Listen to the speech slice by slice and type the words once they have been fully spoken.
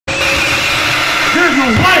no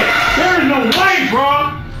way! There is no way,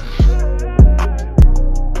 bro!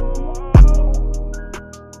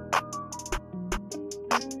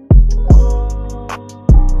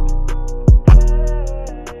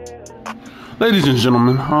 Ladies and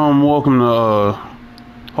gentlemen, welcome to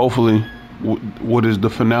hopefully what is the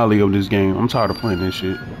finale of this game. I'm tired of playing this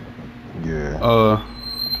shit. Yeah.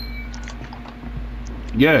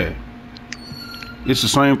 Yeah. It's the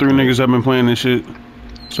same three niggas that been playing this shit.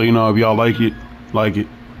 So you know, if y'all like it, like it.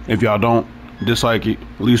 If y'all don't, dislike it.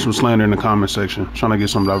 Leave some slander in the comment section. Trying to get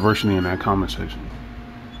some diversity in that comment section.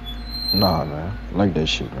 Nah, man. Like that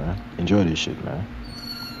shit, man. Enjoy this shit, man.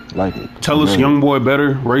 Like it. Tell us young boy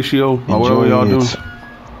better ratio or whatever y'all do.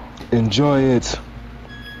 Enjoy it.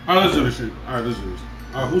 Alright, let's do this shit. Alright, let's do this.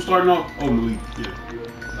 Alright, who's starting off? Oh, Malik. Yeah.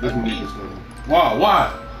 Let's Malik start.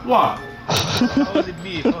 Why? How was it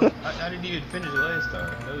me? I didn't even finish the last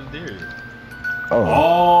time. That was theirs.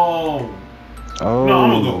 Oh. Oh. No, I'm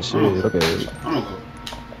gonna go. Shit. I'm Okay. gonna go.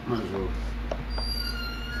 Might as well.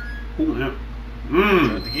 Who am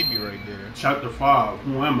Tried to get me right there. Chapter 5.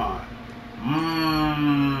 Who am I?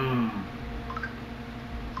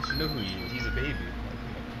 You know who he is. He's a baby.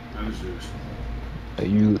 That is this. A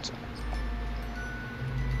youth.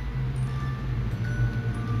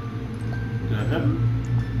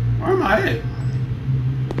 Where am I at?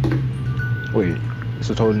 Wait, it's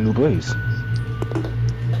a totally new place.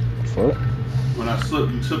 Fuck. When I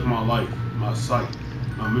slept, you took my life, my sight,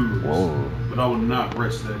 my memories. Whoa. But I will not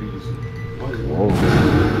rest that easy. What? Whoa.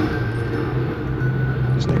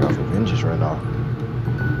 This nigga off of vengeance right now.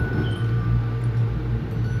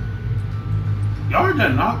 Y'all heard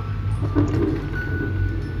that knock?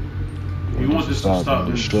 You want this to stop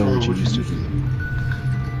and destroy what you used to be.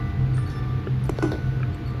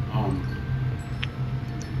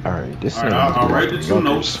 Alright, this is I'll write the two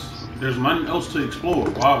notes. There's nothing else to explore.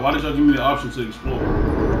 Why did y'all give me the option to explore?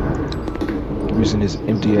 Using this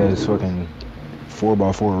empty ass fucking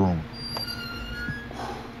 4x4 room.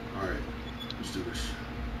 Alright, let's do this.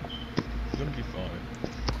 It's gonna be fun.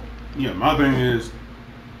 Yeah, my thing is,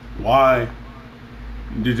 why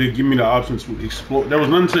did they give me the option to explore? There was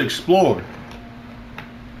nothing to explore.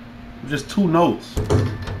 Just two notes.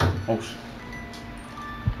 Oh shit.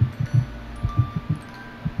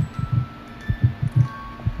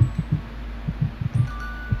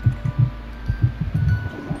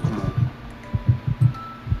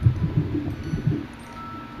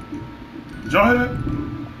 Did y'all hear that?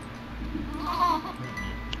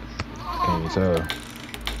 Can't tell.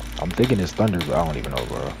 I'm thinking it's thunder, but I don't even know,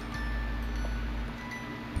 bro.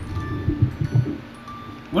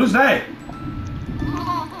 What is that?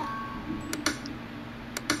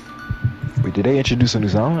 Wait, did they introduce a new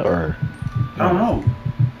sound, or? I don't know.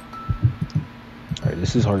 Alright,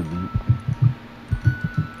 this is heartbeat.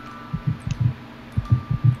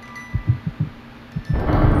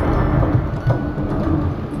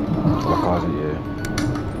 Closet, yeah.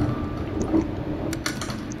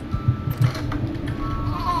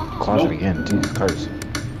 Closet Nope. again, Jesus Christ.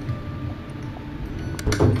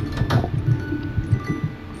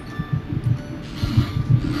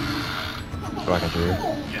 Black and Jerry.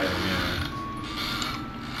 Yeah.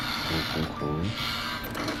 Cool.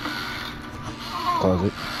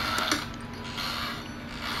 Closet.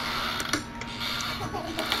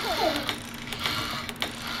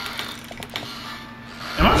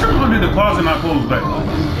 Am I sure when did the closet not close back?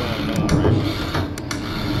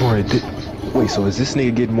 Boy, wait, so is this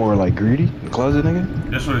nigga getting more like greedy? The closet nigga?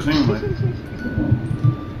 That's what it seems like.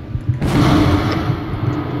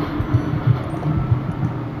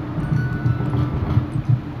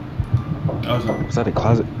 Was that a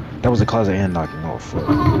closet? That was a closet and knocking off.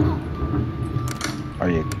 Are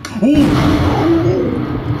you?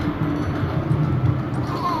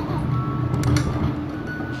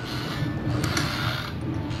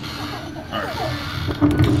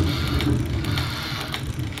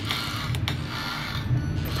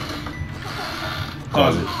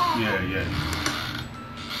 Closet. Yeah.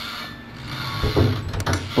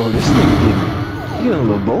 Bro, this nigga getting a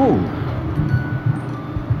little bold.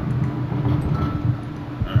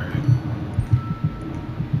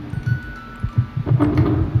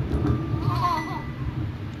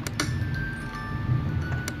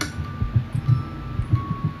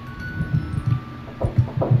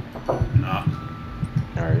 Nah.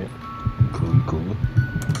 Alright. Cool.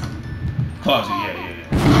 Closet, yeah.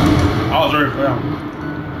 I was ready for that one.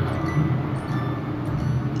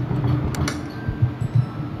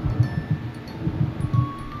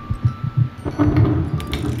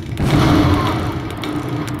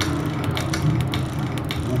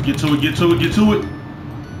 Get to it.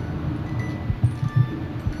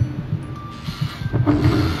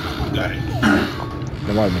 Got it.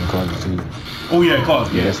 There might be in the closet too. Oh yeah,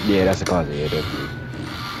 closet. Yeah, that's a closet. Yeah, definitely.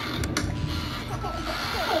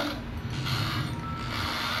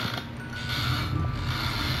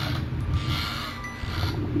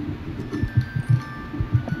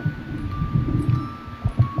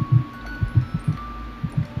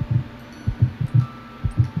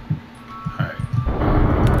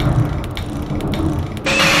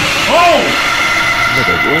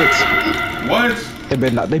 What?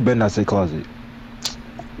 They better not say closet.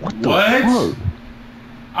 What the fuck?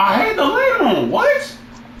 I had the light on. What?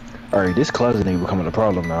 Alright, this closet ain't becoming a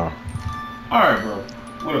problem now. Alright, bro.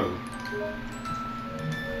 Whatever.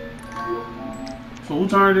 So who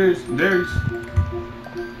turned this? Darius?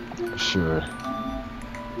 Sure.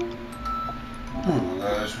 Oh my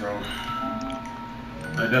gosh, bro.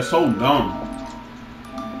 Like, that's so dumb.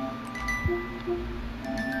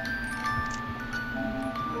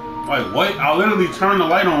 Like, what? I literally turned the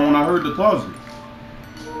light on when I heard the closet.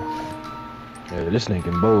 Yeah, this thing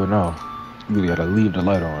can bow now. You really gotta leave the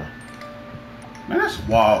light on. Man, that's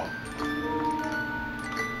wild.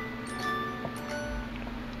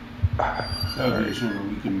 That would be a shame that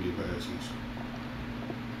we couldn't get past this.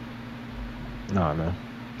 Nah, man.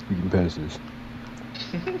 We can pass this.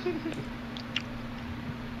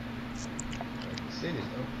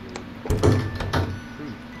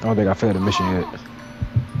 I don't think I failed the mission yet.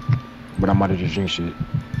 But I might have just drink shit.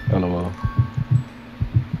 LOL.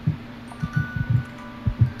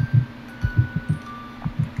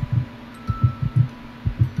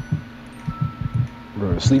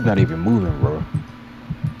 Bro, sleep not even moving, bro.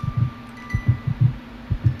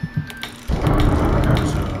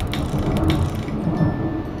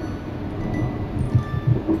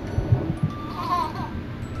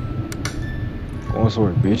 One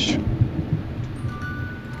sword, bitch.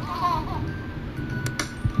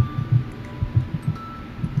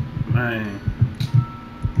 Man.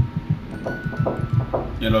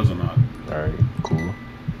 Yeah, those are not. Alright, cool.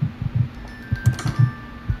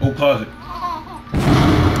 Oh, closet.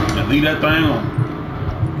 And leave that thing on.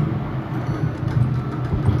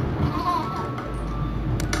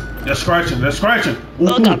 They're scratching. They're scratching. Ooh.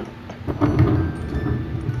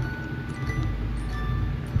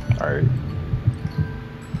 Alright.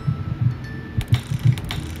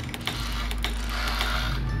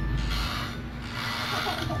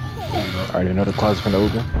 I already know the closet's finna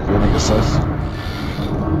open. That nigga sus.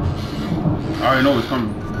 I already know it's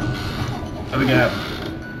coming. I think it happened.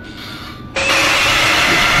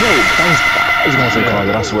 Bro, I was gonna say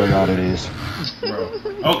closet. I swear to God it is. Bro.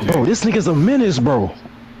 Okay. Bro, this nigga's a menace, bro.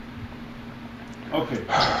 Okay.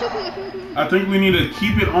 I think we need to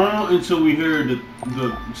keep it on until we hear the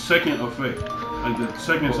second effect. Like the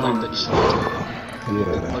second sound. Yeah.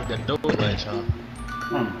 Like that dope latch, huh?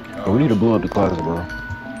 Bro, we need to blow up the closet, bro.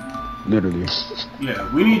 Literally.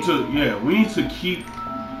 Yeah, we need to keep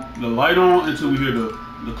the light on until we hear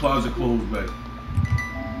the closet close back.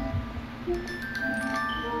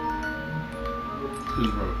 Cause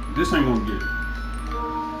bro, this ain't gonna get it.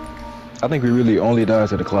 I think we really only died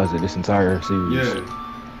to the closet this entire series. Yeah.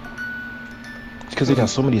 It's cause they got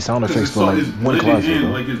so many sound effects for like it's one closet, in,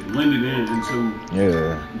 bro. like it's blended in into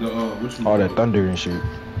Yeah. the which one? All that thunder and shit.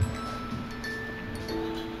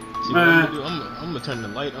 See, what I'm gonna turn the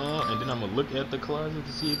light on and then I'm gonna look at the closet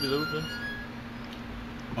to see if it's open.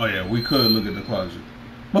 Oh yeah, we could look at the closet,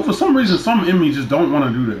 but for some reason, some enemies just don't want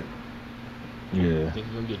to do that. Yeah. Think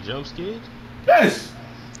we're gonna get jump scared? Yes.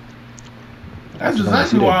 That's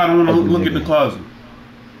exactly why I don't want to look at the closet.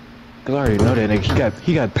 Cause I already know that nigga.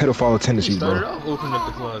 He got pedophile He tendencies, started bro. off opening up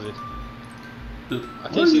the closet. I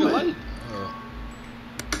can't see the light.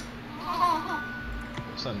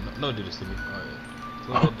 Son, don't do this to me. Alright.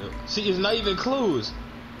 Close that door. See, it's not even closed.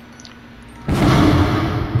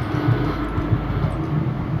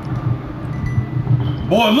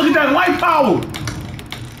 Boy, look at that light power!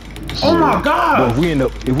 Oh my God! Bro, if we end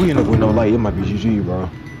up with no light, it might be GG, bro.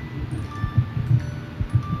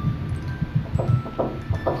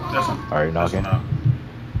 Alright, knocking.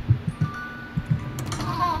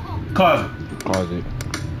 Closet.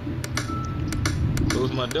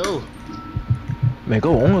 Close my door. Man,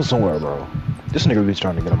 go on somewhere, bro. This nigga be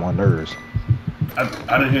trying to get on my nerves.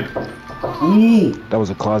 I didn't hit. Ooh. That was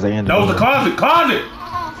a closet and that was a closet.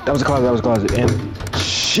 That was a closet and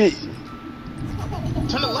shit.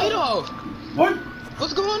 Turn the light off. What?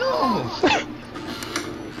 What's going on?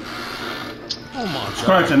 Oh my God.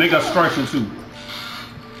 Scratching. They got scratching too.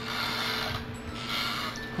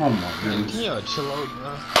 Oh my goodness. Can y'all chill out,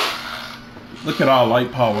 bro? Look at our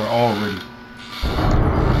light power already.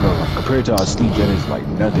 Bro, compared to our sleep, that is like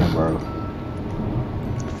nothing, bro.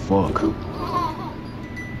 Fuck.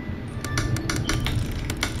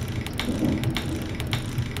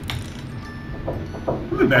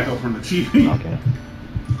 back up from the TV. Okay.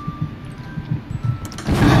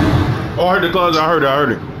 Oh, I heard the closet. I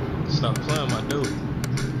heard it. Stop playing my dude.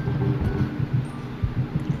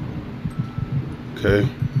 Okay.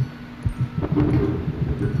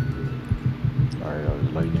 Alright, I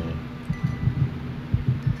was lighting in.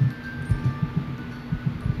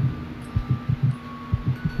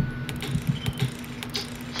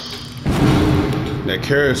 That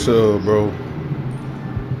carousel, bro.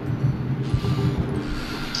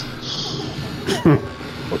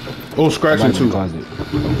 Oh, scratching too. Closet.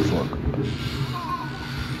 Oh, fuck.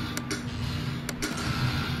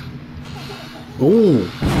 Ooh.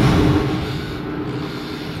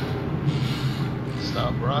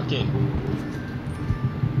 Stop rocking.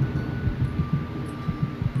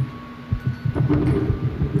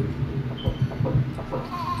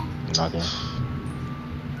 Knocking.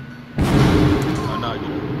 I'm not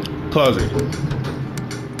getting. Closet.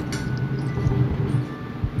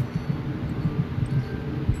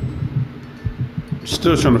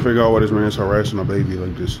 Still trying to figure out why this man's harassing a baby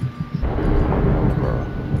like this.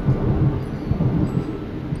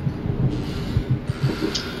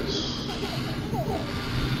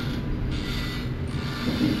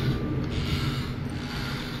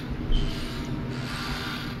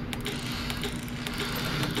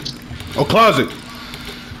 Oh, closet.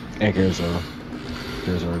 And here's a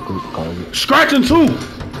recruit closet. Scratching too.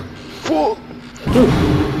 Fuck.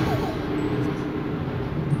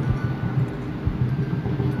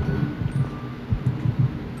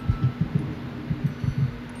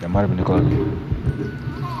 That might have been the closet.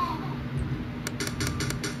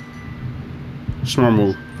 Smart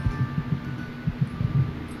move.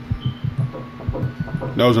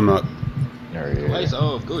 That was a nut. There he is. Lights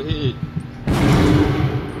off. Go ahead.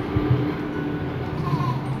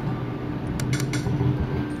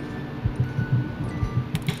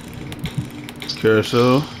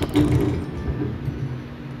 Carousel.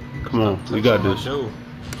 Come on, we got this.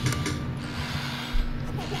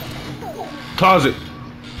 Closet.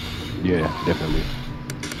 Yeah, definitely.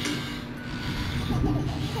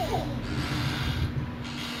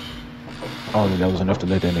 I don't think that was enough to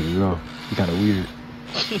let that nigga go. He kind of weird.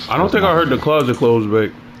 I don't think I heard the closet close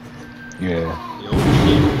back. Yeah.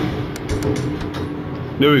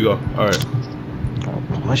 There we go. All right. Oh,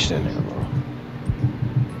 punch that nigga, bro.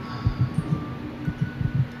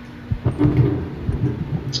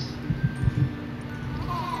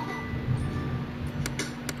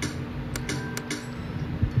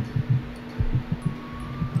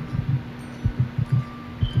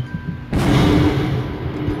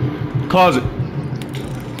 Closet.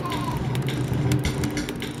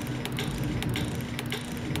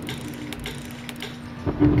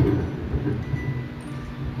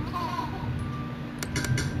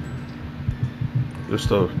 Good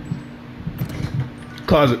stuff.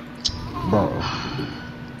 Closet. Bro.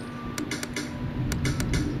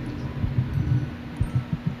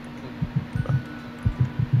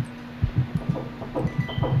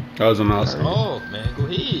 That was a nice. Oh man, go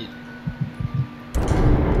ahead.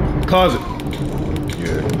 Closet.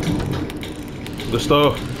 Yeah. Good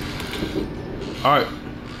stuff. All right.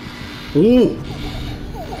 Ooh.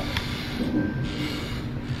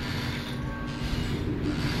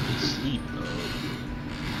 Sleep, dog.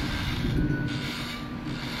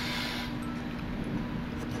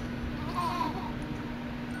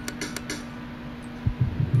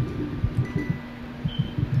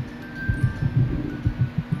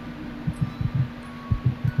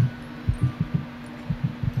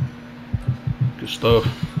 Good stuff.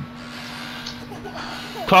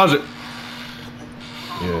 Closet.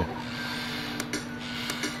 Yeah.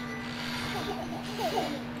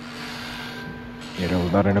 Yeah, that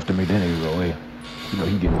was not enough to make that nigga go away. You know,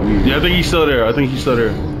 he getting weird. Yeah, I think he's still there. I think he's still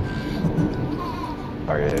there.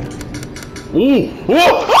 Oh, yeah. Ooh.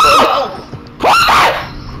 Whoa.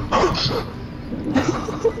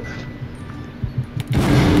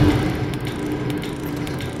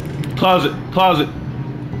 Closet. Closet.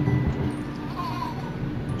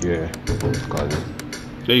 Yeah. Closet.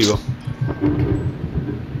 There you go.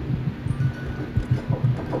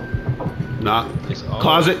 Nah. It's all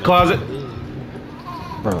Closet. Closet.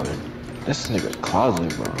 Bro, this nigga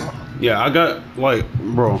closet, bro. Yeah, I got like,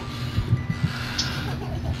 bro.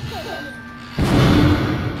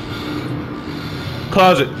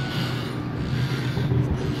 Closet.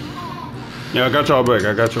 Yeah, I got y'all back.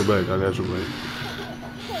 I got your back. I got your back.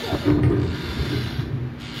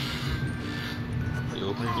 You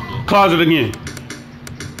open it again. Closet again.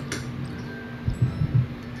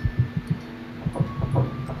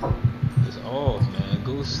 It's off, man.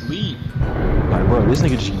 Go sleep. Like, bro, this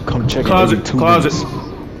nigga just come check Closet. every 2 Closet. minutes.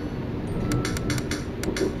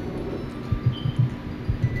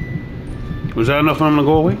 Was that enough for him to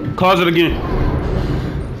go away? Closet again.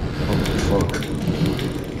 Fuck.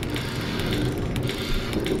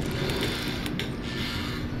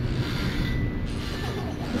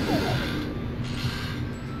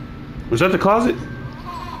 Was that the closet?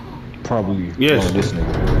 Probably. Yes. Oh, this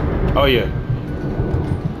nigga. Oh yeah.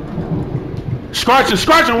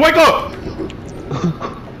 Scratching, wake up!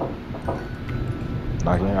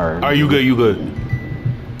 Knocking. Alright. Are you good? You good?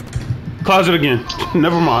 Closet again.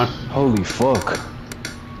 Never mind. Holy fuck.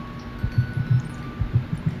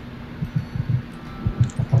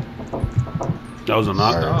 That was a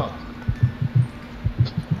knock. Stop.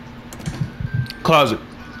 Closet.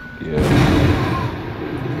 Yeah.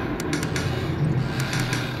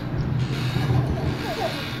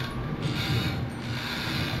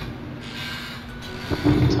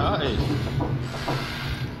 Tight.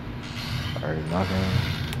 Alright, knocking.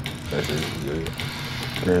 That's it. Good.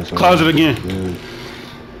 There's Closet again. Good.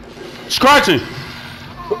 Scratching.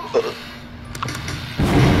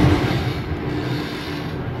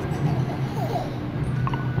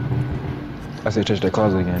 I said touch that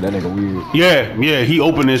closet again. That nigga weird. Yeah, he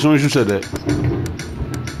opened it as soon as you said that.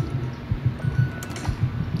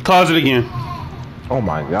 Closet again. Oh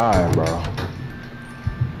my god, bro.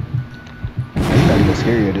 He's not even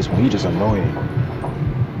scary at this one. He just annoying.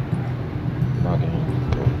 Knocking.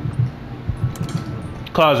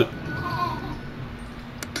 Closet.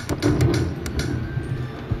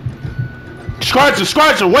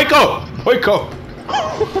 Scratching, wake up!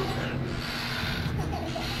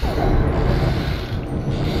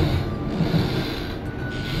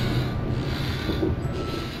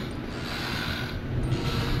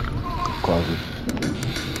 Closet.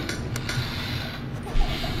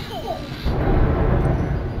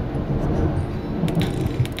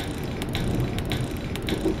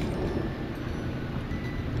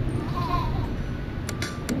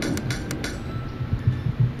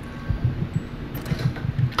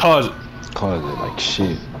 Closet. Closet, like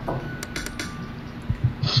shit.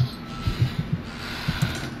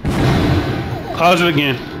 Closet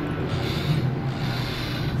again.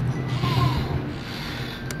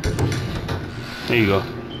 There you go.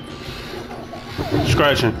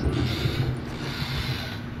 Scratching.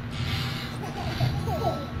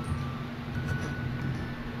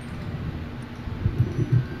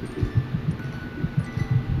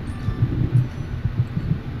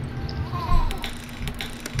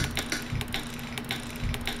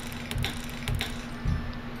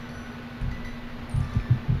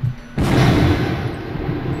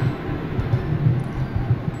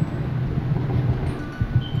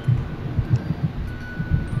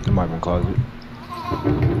 It might have been closet.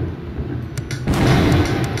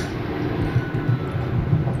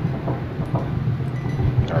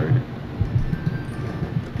 Alright.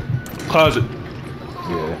 Closet.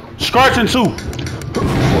 Yeah. Scratching too.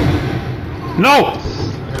 No!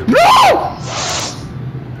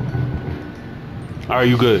 Alright,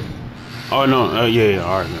 you good. Oh no, yeah,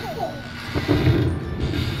 alright, man.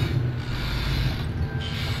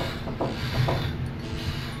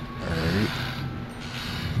 Alright.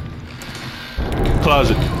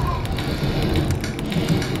 Closet.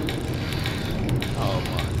 Oh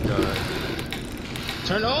my god.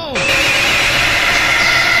 Turn on.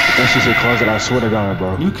 That shit said closet, I swear to God,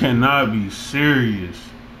 bro. You cannot be serious.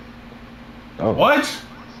 Oh. What?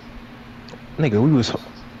 Nigga, we was...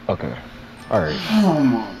 Okay. Alright. Oh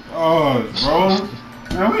my god,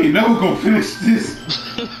 bro. Man, we ain't never gonna finish this.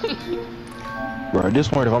 Bro, at this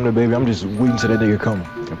point, if I'm the baby, I'm just waiting till that nigga come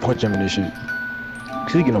and punch him in this shit.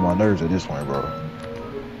 Cause he getting on my nerves at this point, bro.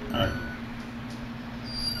 Alright.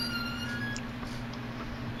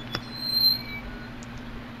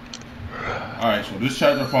 Alright, so this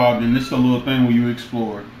chapter 5, then this is the little thing where you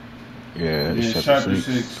explore. Yeah, And this then chapter chapter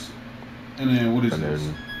 6. And then what is And this?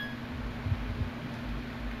 then...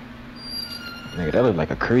 Nigga, that look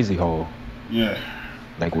like a crazy hole. Yeah.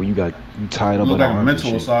 Like where you tied up Look in like a arms and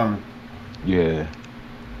mental shit. asylum. Yeah.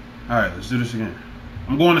 Alright, let's do this again.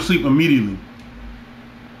 I'm going to sleep immediately.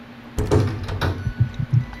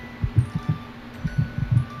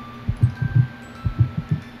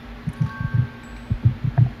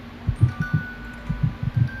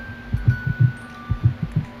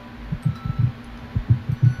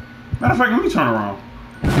 Matter of fact, let me turn around.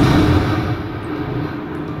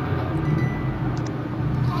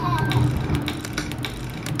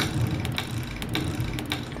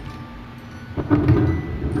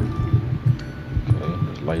 Okay,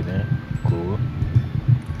 there's light in. Cool.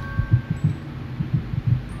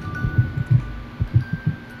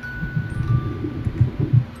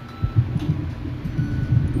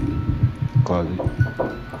 Closet.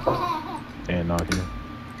 And knocking.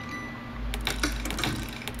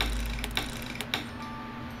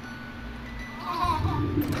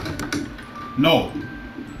 No.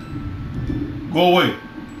 Go away.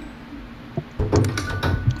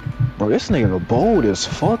 Bro, this nigga bold as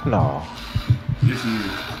fuck now. Yes, he is.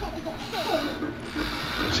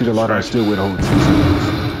 See the light on still with the whole 10 seconds.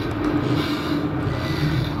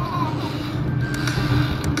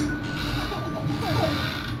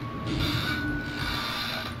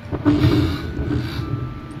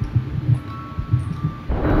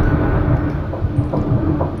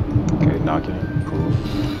 Okay, knocking. Cool.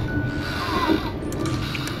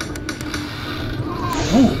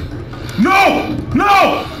 Ooh. No!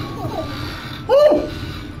 No! Woo!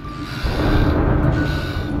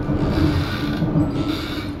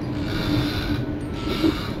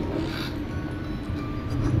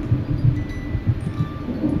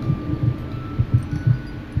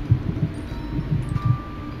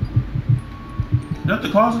 Is that the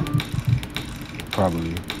closet?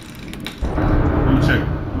 Probably. Let me check.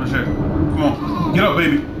 Come on. Get up,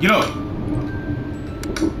 baby. Get up.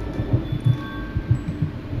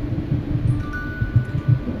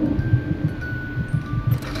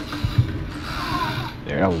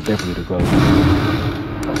 Yeah, that was definitely the closet.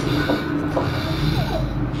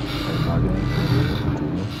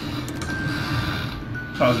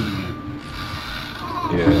 Closet again.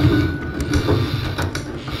 Yeah.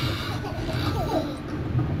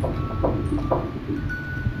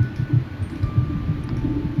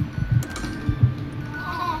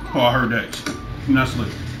 Oh, I heard that. You're not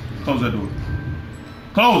slick. Close that door.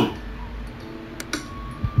 Close it.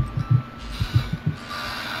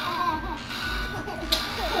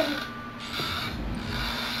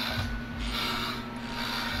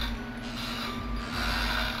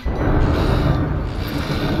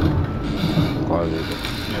 Closet.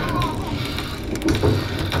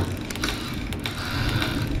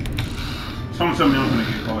 Someone tell me I'm gonna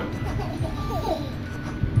get caught.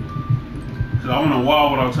 Cause I went a while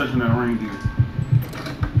without touching that reindeer.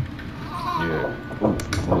 Yeah. Ooh,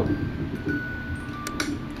 fuck.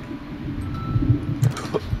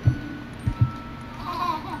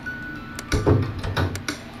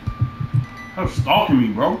 Stop stalking me,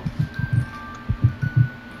 bro.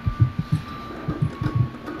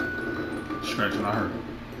 Scratching, I heard.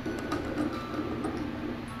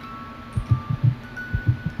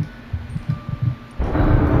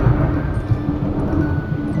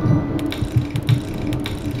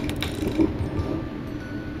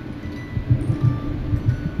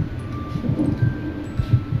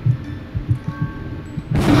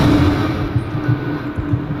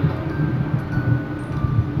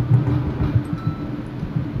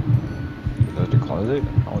 Is that the closet? I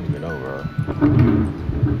don't even know, bro.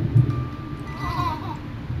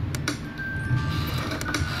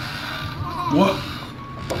 What?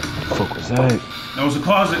 The fuck was that? That was a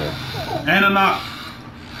closet and a knock.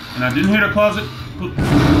 And I didn't hear the closet. I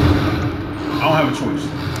don't have a choice.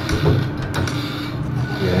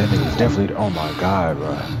 Yeah, that nigga's definitely. Oh my god,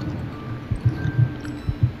 bro.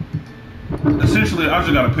 Essentially, I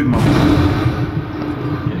just gotta pick my phone.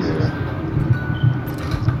 Yeah.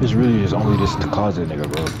 It's really just only this the closet nigga,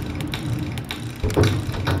 bro.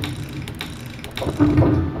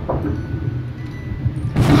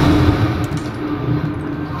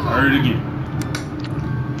 I heard it again.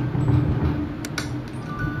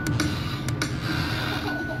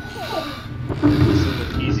 This is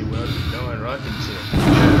an easy way to know and run into.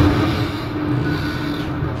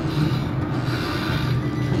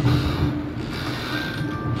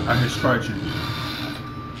 I hear scratching.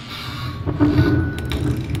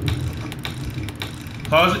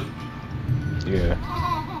 Closet? Yeah.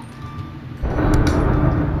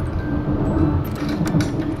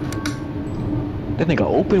 That nigga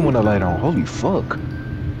open when the light on. Holy fuck.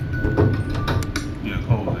 Yeah,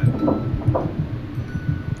 close that.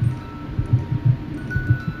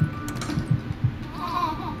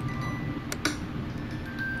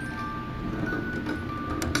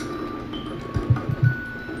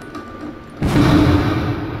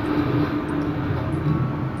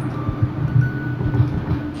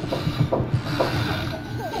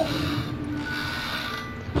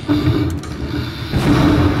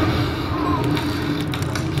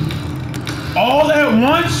 All at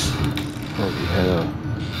once? Holy hell.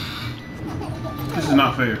 This is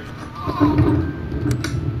not fair.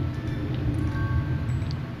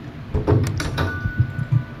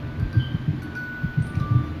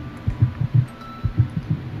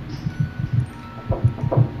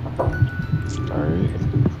 Alright.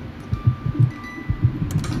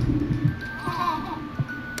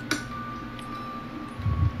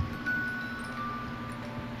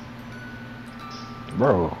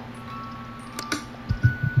 Bro.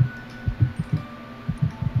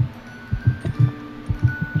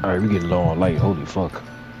 Alright, we getting low on light. Holy fuck.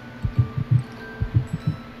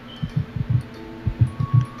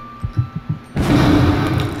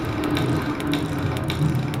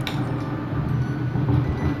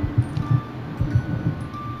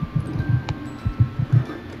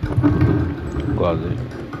 Closet.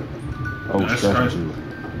 Oh, That's scratching crazy. too.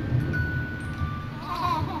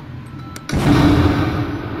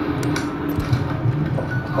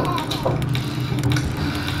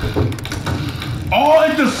 All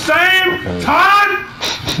at the same Okay. time?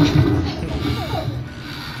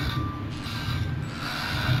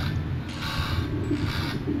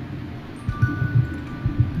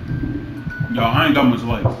 Yo, I ain't got much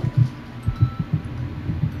life.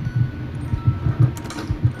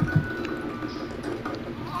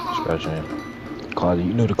 Scratching. Closet.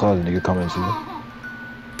 You know the closet nigga coming too.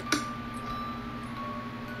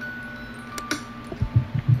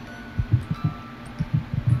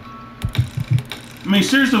 I mean,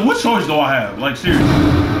 seriously, what choice do I have? Like, seriously.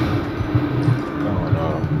 Oh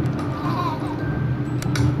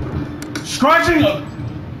no. Scratching up.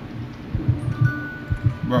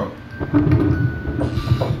 Bro. Oh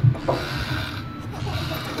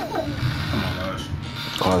my gosh.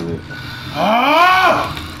 Closet.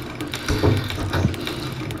 Ah!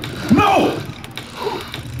 No!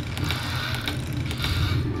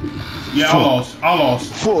 Yeah, I lost. I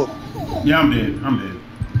lost. Fuck. Yeah, I'm dead. I'm dead.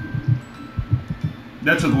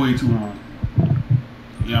 That took way too long.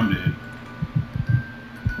 Yeah, I'm dead.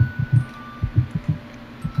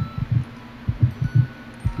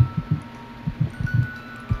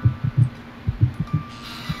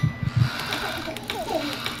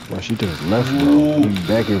 Well, she just left, bro. Ooh. You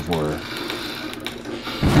begging for her.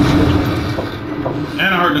 And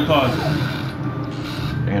I heard the closet.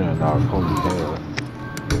 And a knock. Holy hell.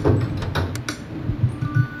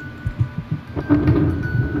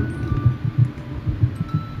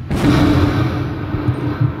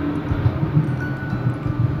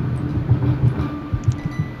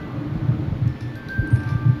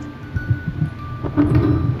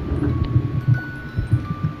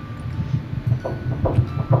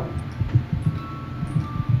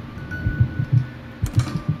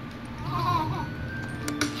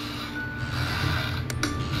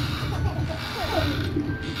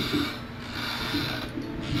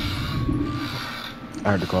 I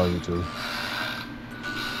heard the closet too.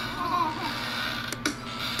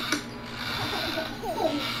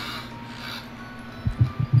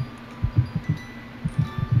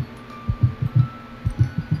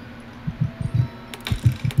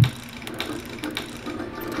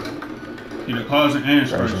 Yeah, the closet and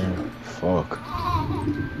scratching. Scratching. Fuck.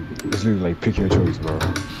 It's literally like pick your choice, bro.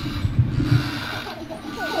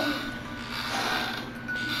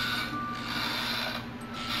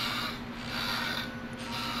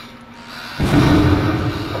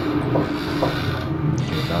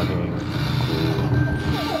 Okay, knocking.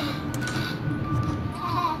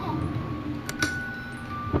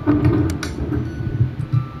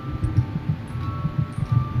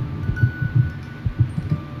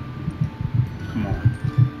 Come on.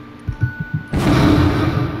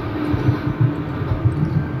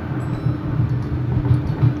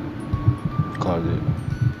 Closet.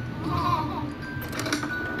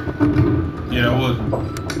 Yeah, that wasn't.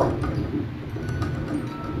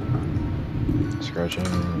 Scratching.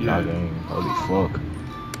 Yeah. Knocking. Holy fuck.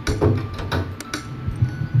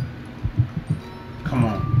 Come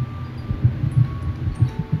on.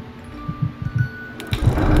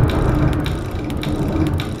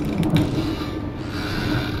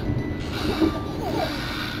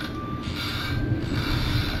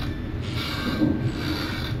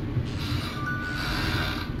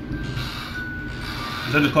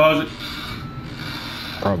 Is that the closet?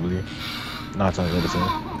 Probably. 9 times out of 10.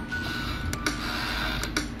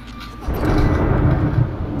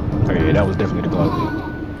 Oh yeah, that was definitely the closet.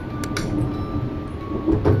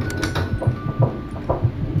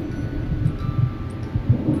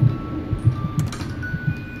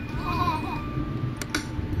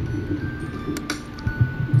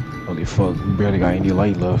 Holy fuck, we barely got any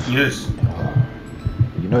light left. Yes.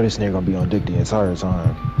 You know this nigga gonna be on dick the entire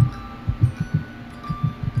time.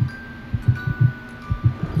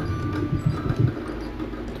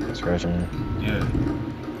 Scratching. Yeah.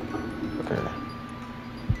 Okay.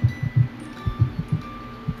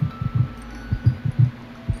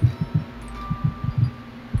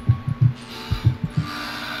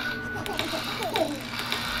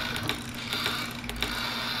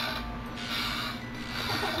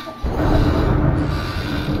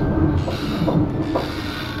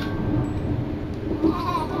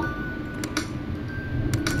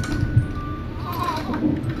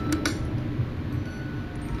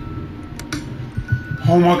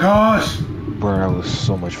 Oh my gosh. Bro, that was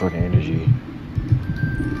so much fucking energy.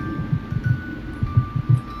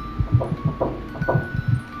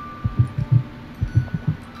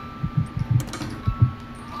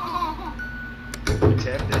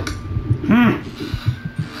 Tapped it.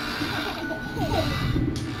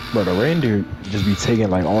 Bro, the reindeer just be taking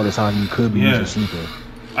like all the time you could be just sleeping.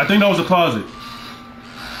 I think that was a closet.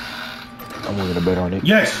 I'm willing to bet on it.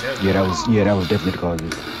 Yes. Yeah, that was definitely the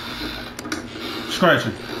closet.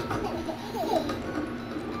 Scratching.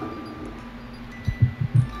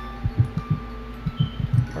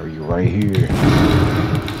 Are you right here?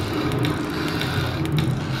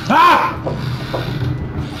 Ah!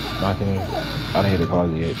 Knocking. I didn't hit the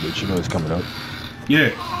closet yet, but you know it's coming up. Yeah.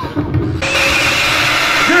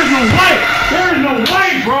 There's no way. There is no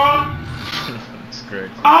way, bro.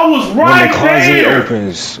 Scratch. I was When right the closet there.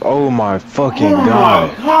 opens, oh my fucking Oh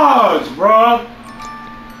god. my gosh, bro.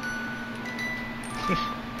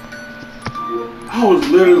 I was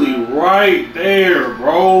literally right there,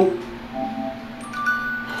 bro.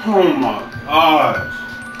 Oh my gosh.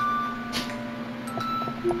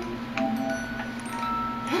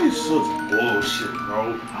 That is such bullshit,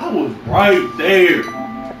 bro. I was right there.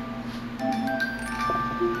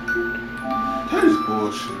 That is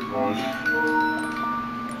bullshit, bro.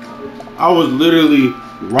 I was literally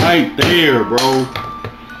right there, bro.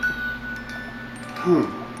 Oh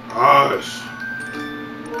my gosh.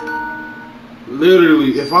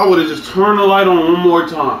 Literally, if I would have just turned the light on one more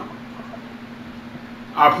time,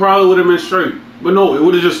 I probably would have been straight. But no, it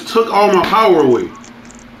would have just took all my power away.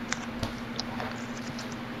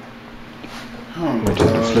 Oh my We're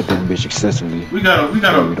just God. flipping bitch excessively. We gotta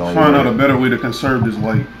find out a better way to conserve this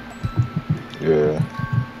light. Yeah.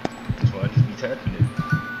 That's why I just be tapping it.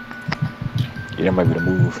 Yeah, that might be the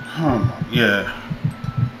move. Yeah.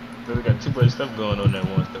 Cause we got too much stuff going on that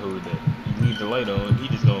wants to hold that. You leave the light on, he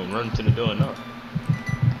just gonna run to the door and knock.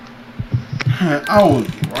 Man, I was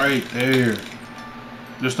right there.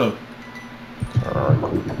 Just a. Alright,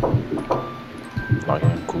 cool. Not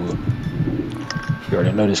him, cool. You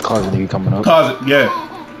already know this closet nigga coming up. Closet, yeah.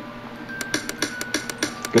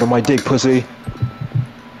 Get on my dick, pussy.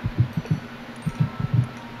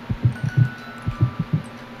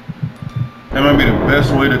 That might be the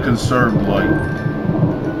best way to conserve the light.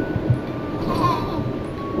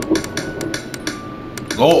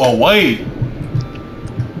 Go away.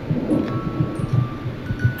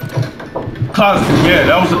 Closet, yeah,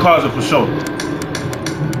 that was the closet for sure.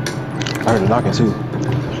 I heard a knocking too.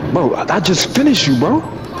 Bro, I just finished you, bro.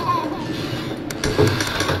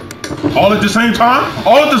 All at the same time?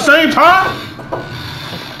 All at the same time?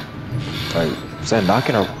 Like, is that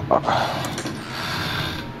knocking or...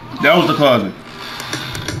 That was the closet.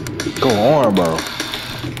 Go on, bro.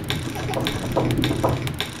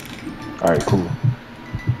 Alright, cool.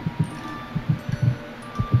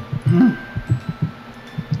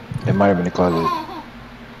 It might have been the closet.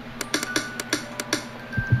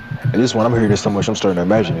 At this one, I'm hearing this so much, I'm starting to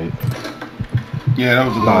imagine it. Yeah, that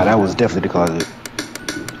was the closet. Nah, that was definitely the closet.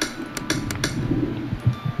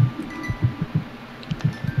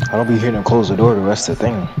 I don't be hearing them close the door, though, that's the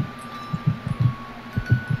thing.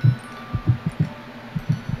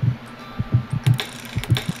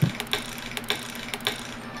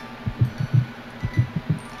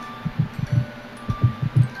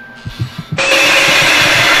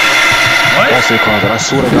 That's the closet, I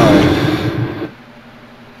swear to God.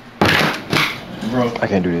 Bro, I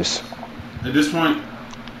can't do this. at this point.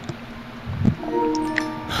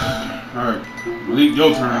 Alright, Malik,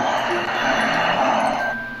 your turn.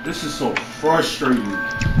 This is so frustrating.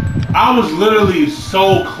 I was literally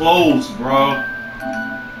so close, bro.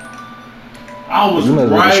 I was You might as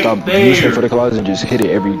well just right stop listening for there. the closet and just hit it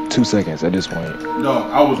every 2 seconds at this point. No,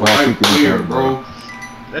 I was Wow, right freaking there, weird, bro.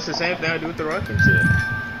 That's the same thing I do with the rocking shit.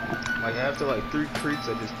 Like after like 3 creeps,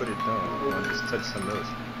 I just put it down. I just touch something else.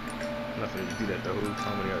 I'm not gonna do that the whole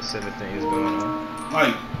time when I got 7 things going on.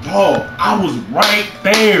 Like, bro, I was right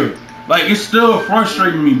there. Like, it's still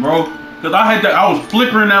frustrating me, bro. Cause I was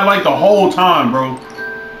flickering that light the whole time, bro.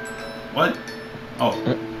 What? Oh.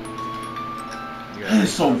 That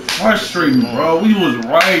is so frustrating, bro. We was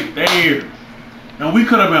right there. And we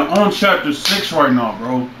could have been on chapter 6 right now,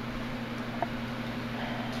 bro.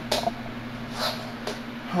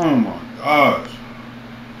 Oh my gosh.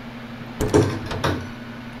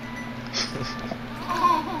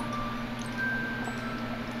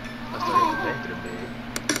 I started at the back of the bed.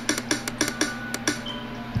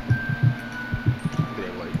 Look at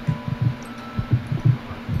that light.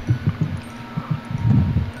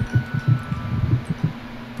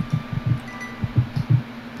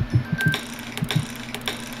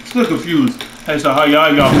 Still confused. Hey, so how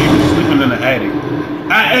y'all people sleeping in the attic?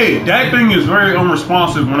 Hey, that thing is very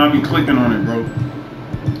unresponsive when I be clicking on it, bro.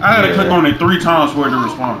 I had to click on it 3 times for it to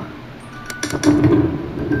respond.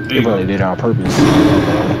 They probably did it on purpose.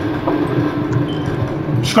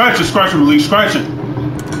 Scratch it, Malik, scratch it.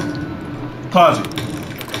 Closet.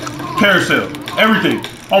 Carousel. Everything.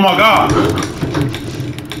 Oh my God.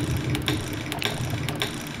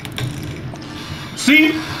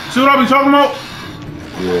 See? See what I be talking about?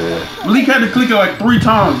 Yeah. Malik had to click it like 3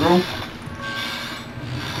 times, bro.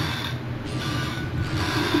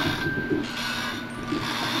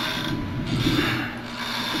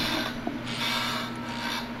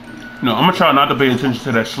 No, I'm gonna try not to pay attention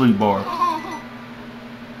to that sleep bar.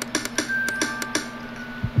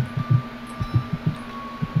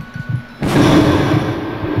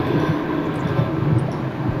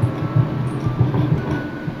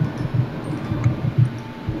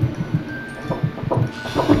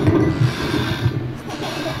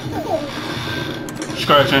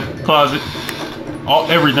 Scratching, closet,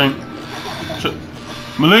 everything.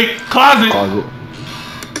 Malik, closet.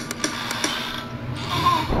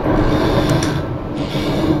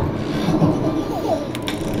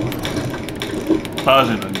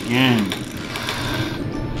 Closet again.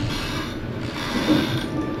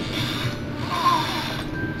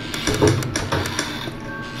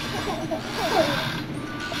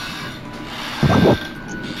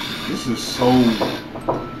 This is so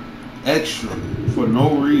extra for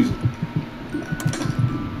no reason.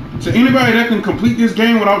 So anybody that can complete this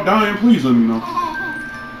game without dying, please let me know.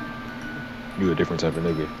 You a different type of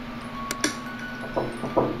nigga.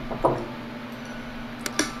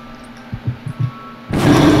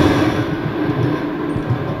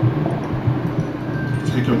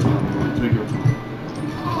 Take your time, bro. Take your time.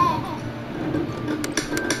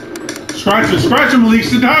 Scratch him, Malik.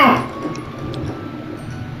 Sit down.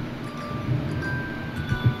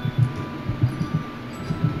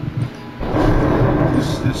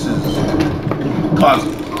 This is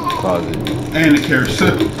closet. And the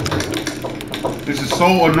carousel. This is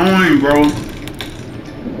so annoying, bro.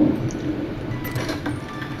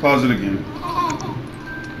 Closet again.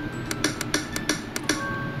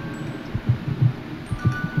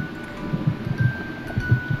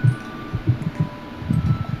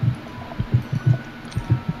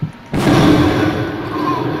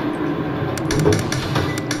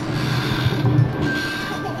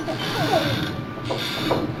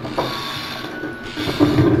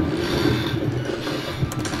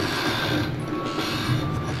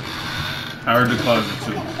 I heard the closet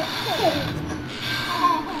too.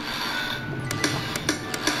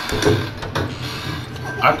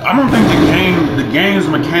 I don't think the game's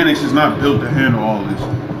mechanics is not built to handle all this.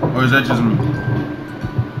 Or is that just me?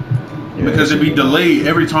 Yeah, because it be delayed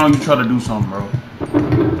every time you try to do something, bro.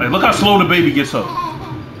 Like, look how slow the baby gets up.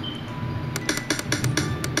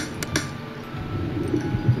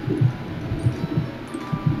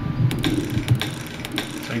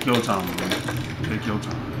 Take your time, man. Take your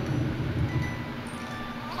time.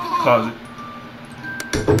 Closet.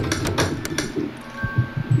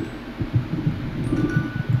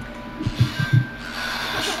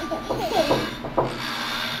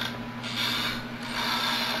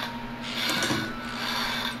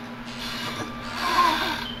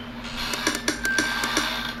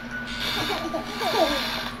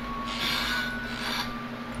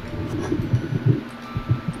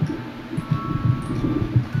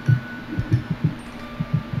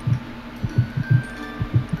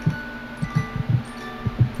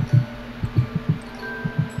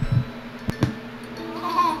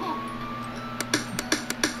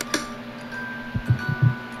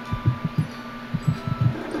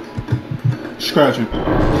 Scratching.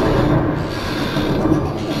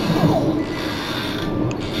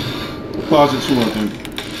 Closet 2, I think.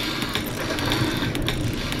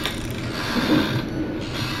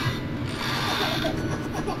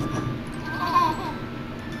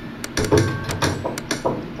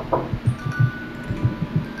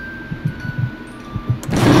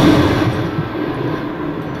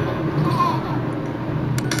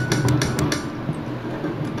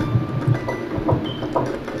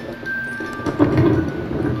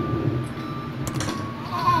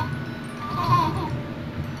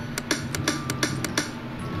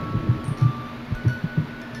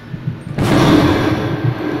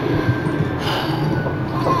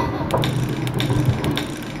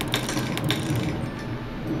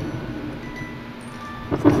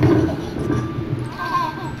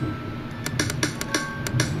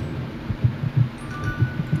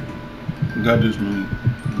 You got this, man.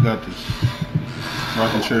 You got this.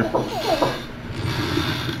 Rocking chair.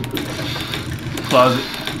 Closet.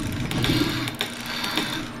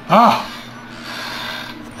 Ah!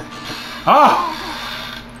 Ah!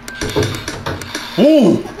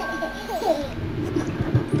 Ooh!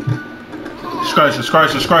 Scratching,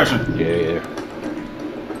 scratching, scratching. Yeah.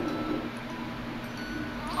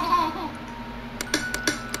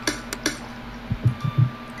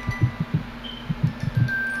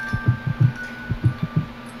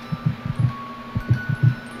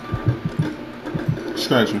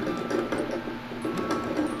 Scratching.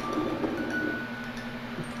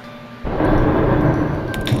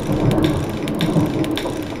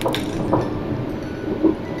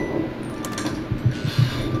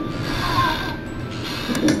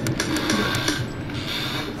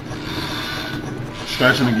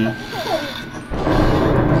 Scratching again.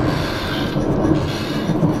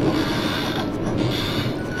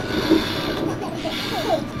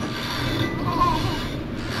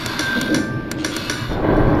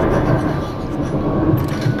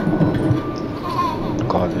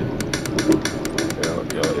 Closet.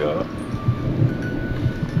 Yeah.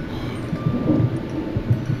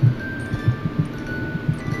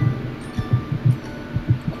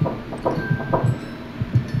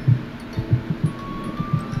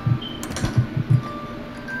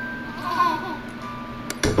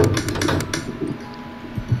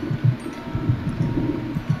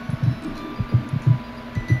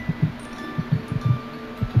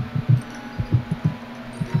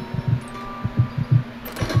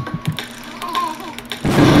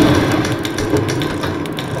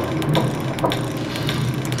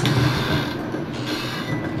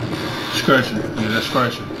 Scratching. Yeah, that's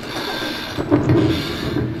scratching.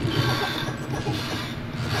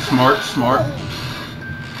 Smart.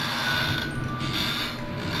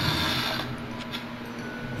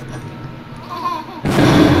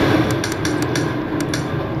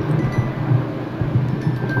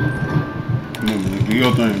 Come on, man. Do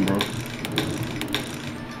your thing, bro.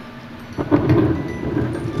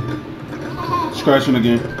 Scratching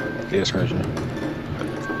again. Yeah, scratching.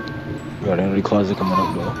 We got another closet coming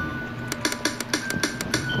up though.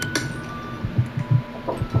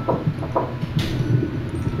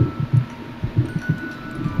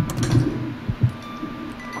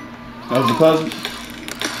 That was the closet.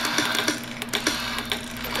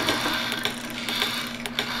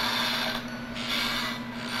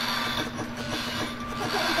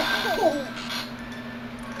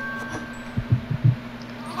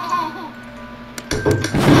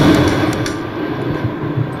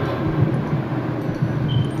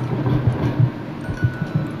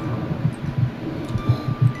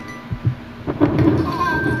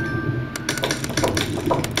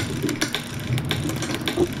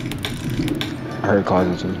 I heard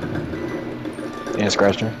closet too. And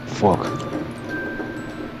scratching. Fuck.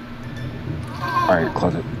 Alright,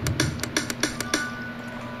 closet.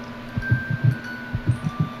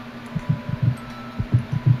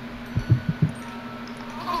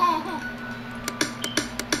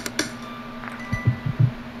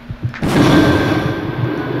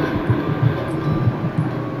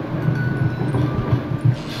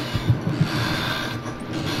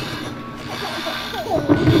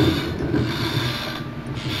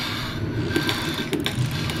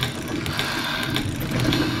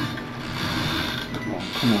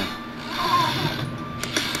 Come on.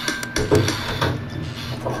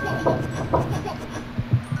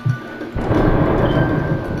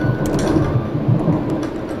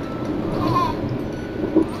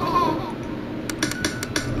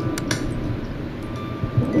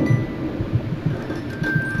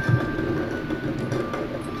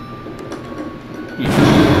 Yeah,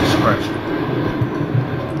 scratch.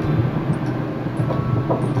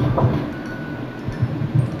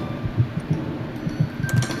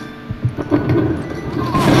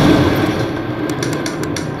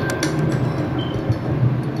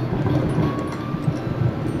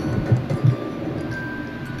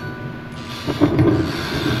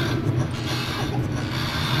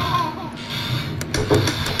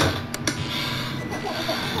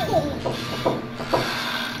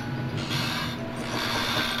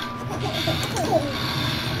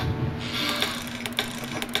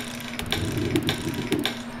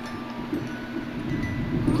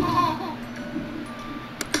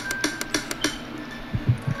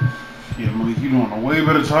 Yeah, Malik, you doing a way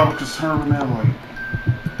better job of conserving that light.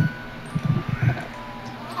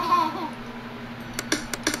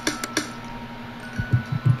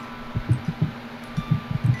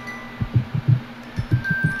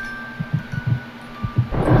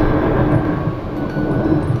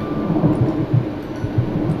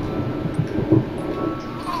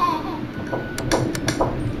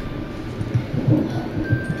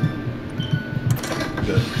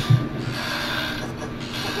 Good.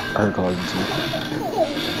 I heard closet too.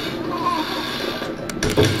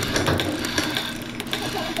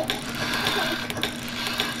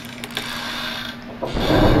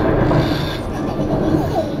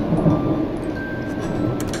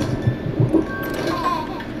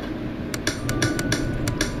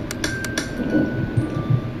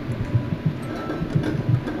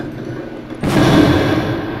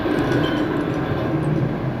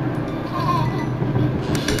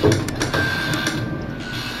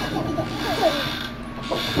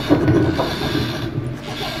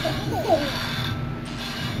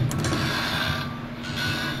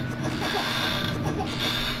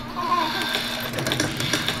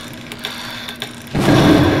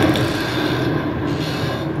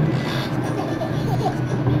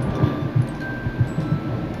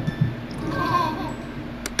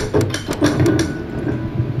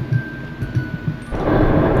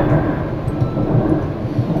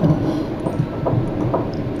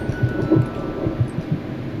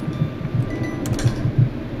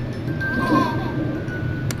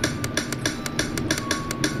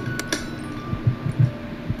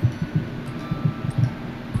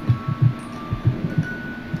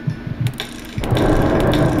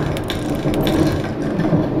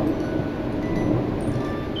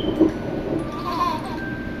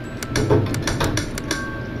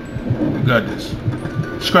 Got this.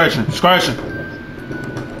 Scratching, scratching.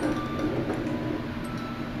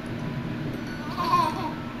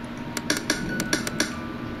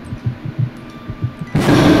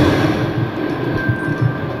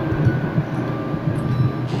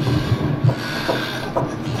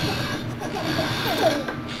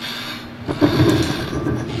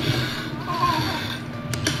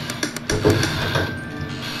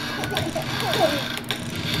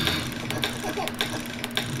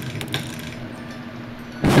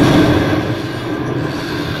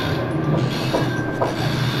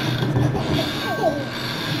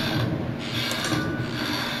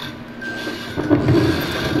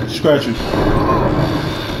 Scratching.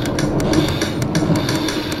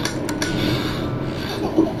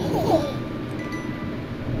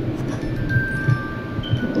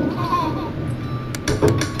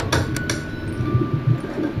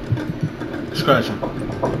 Scratching.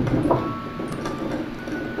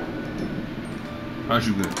 How's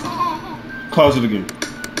you good? Closet again.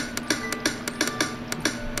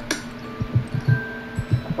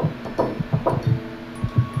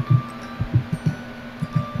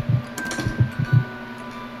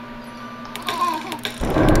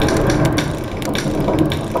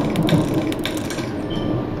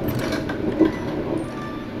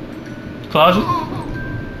 Closet?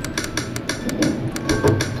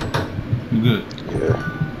 You good? Yeah.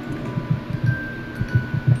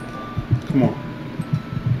 Come on.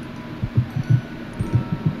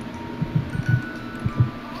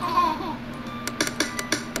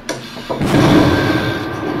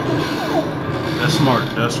 That's smart.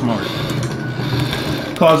 That's smart.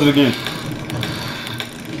 Closet again.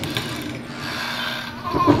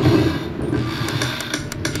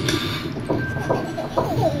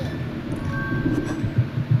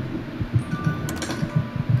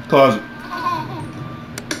 Closet.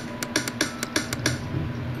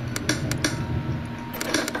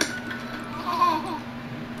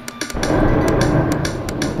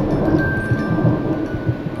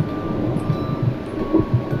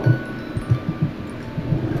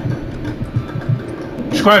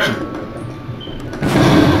 Scratching.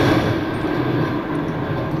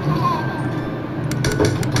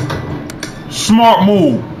 Smart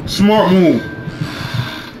move. Smart move.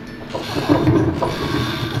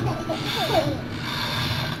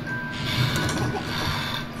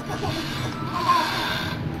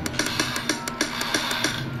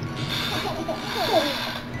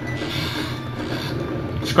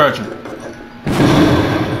 Scratching.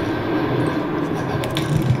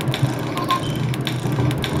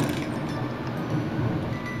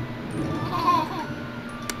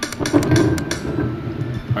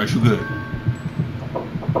 Alright, you good.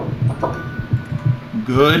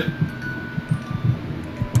 Good.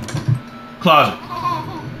 Closet.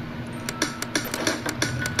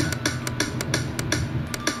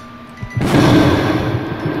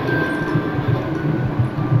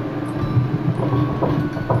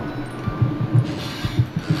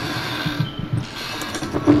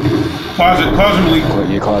 Closet, Malik.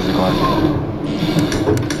 Yeah, closet.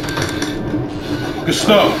 Good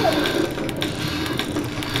stuff.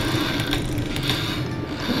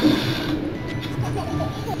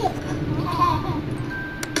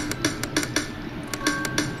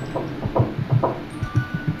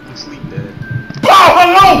 I'm sleep dead. Oh,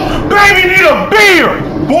 hello! Baby need a beer,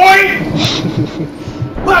 boy!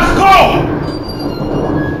 Let's go!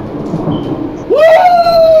 Woo!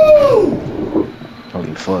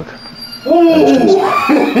 Holy fuck. Ooh.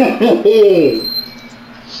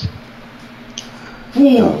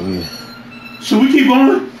 Ooh. Should we keep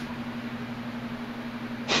going?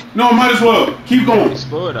 No, might as well. Keep going.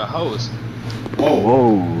 Explore the house.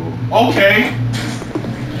 Whoa. Okay.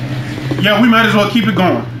 Yeah, we might as well keep it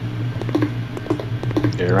going.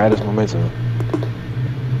 Yeah, right as momentum.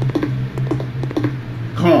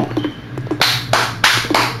 Come on.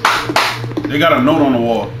 They got a note on the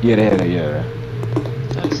wall. Yeah, they had it, yeah.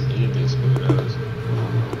 That's it, they explore the house.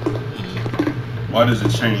 Why does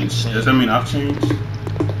it change? Does that mean I've changed?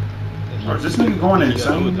 Or is this nigga going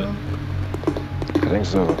insane? I think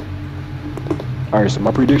so. Alright, so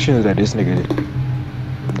my prediction is that this nigga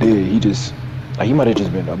did, he just, like, he might have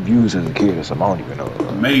just been abused as a kid or something, I don't even know.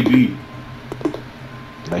 Maybe.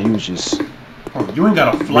 Like, he was just... Oh, you ain't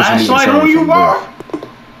got a flashlight on you, bro?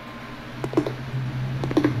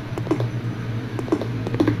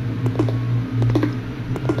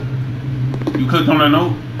 You clicked on that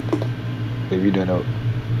note? Hey, read that note.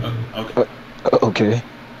 Okay. Okay.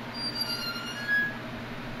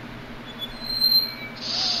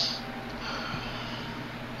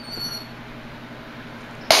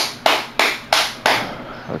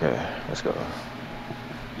 Okay, let's go.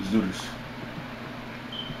 Let's do this.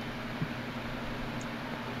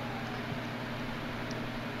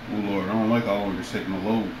 Oh Lord, I don't like how long it's taking to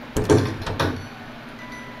load.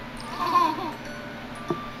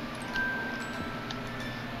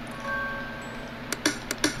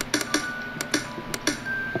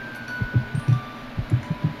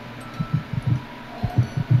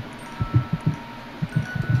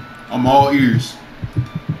 I'm all ears.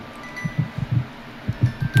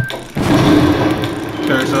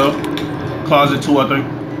 Carousel. Closet 2, I think.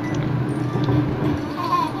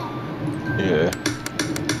 Yeah.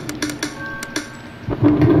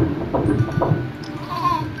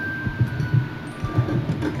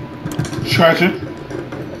 Traction.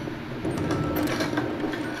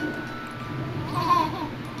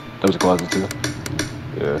 That was a closet too.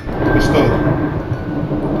 Yeah. Let's go.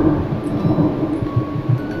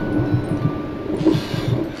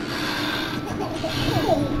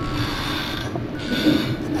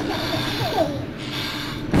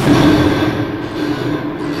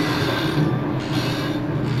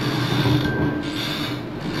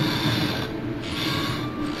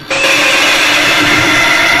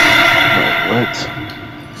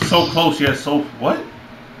 So close, yeah, so what?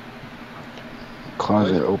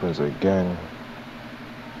 Closet opens again.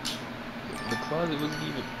 The closet wasn't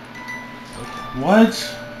even... Okay.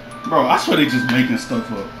 What? Bro, I swear they just making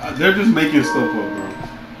stuff up. They're just making stuff up, bro.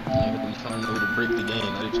 Yeah, we trying to break the game,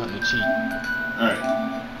 now they trying to cheat. Alright.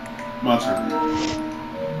 My turn.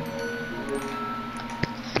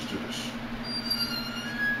 Let's do this.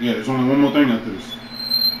 Yeah, there's only one more thing after this.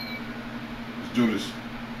 Let's do this.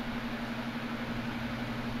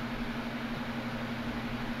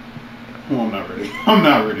 Oh, I'm not ready. I'm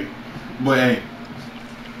not ready. But hey.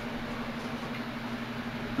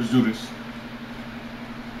 Let's do this.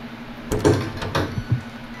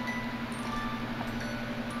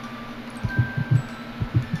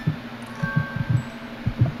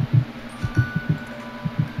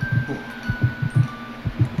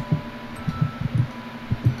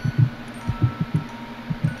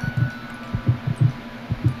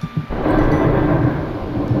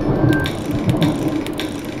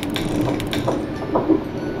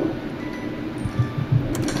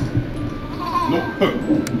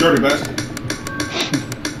 Dirty bastard.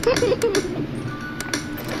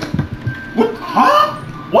 What? Huh?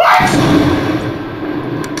 What?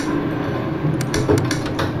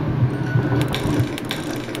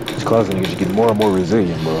 This closet niggas just getting more and more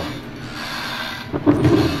resilient, bro.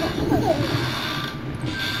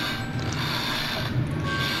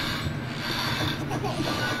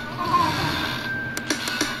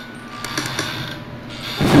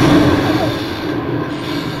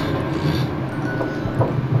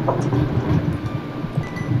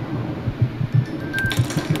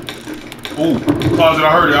 Oh, closet, I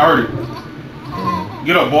heard it, I heard it.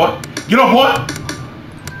 Get up, boy. Get up, boy.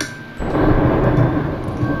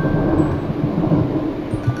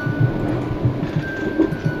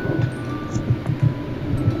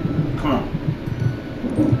 Come on.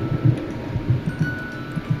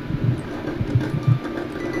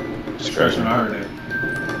 Scratching, I heard that.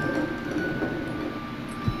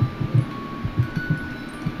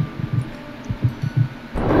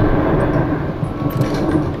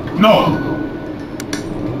 No!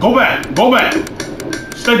 Go back! Go back!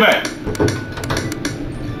 Stay back!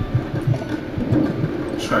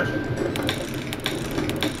 Scratch it.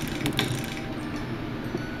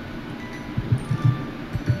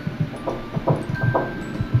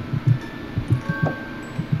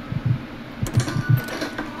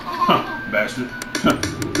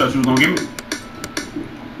 Thought you was gonna get me.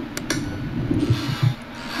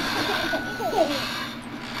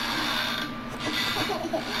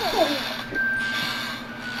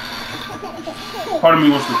 Part of me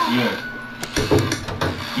wants to, yeah.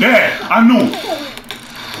 Yeah, I knew it.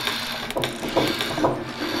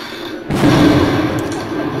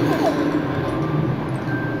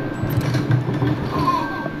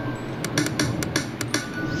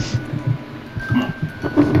 Come on.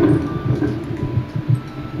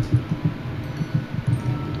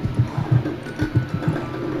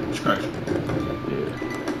 Scratch. Yeah.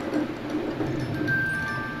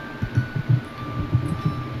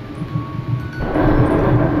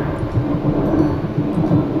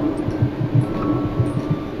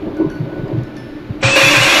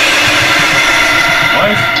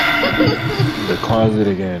 The closet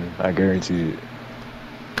again, I guarantee it.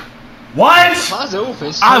 What? Closet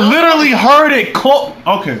open. I literally heard it close.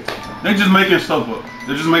 Okay, they just making stuff up.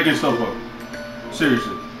 They're just making stuff up.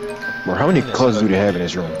 Seriously. Bro, how many closets do they have in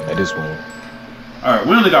this room at this point? All right,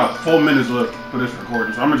 we only got 4 minutes left for this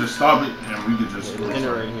recording, so I'm gonna just stop it and we can just. End it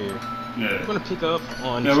right here. Yeah. We're gonna pick up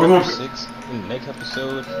on Yeah, we're gonna 6 in the next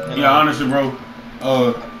episode. And, Yeah, honestly, bro,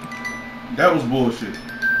 that was bullshit.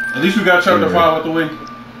 At least we got chapter 5 out the way.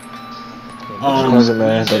 Closet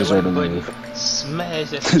man, that was right to leave. Smash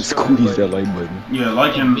that Squeeze that like button. Yeah,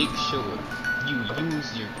 like and and make sure you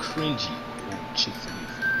use your cringy old Chick-fil-A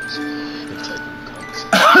phones and type in the comments.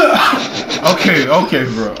 okay,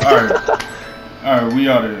 bro. All right, we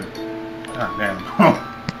out of here. God damn.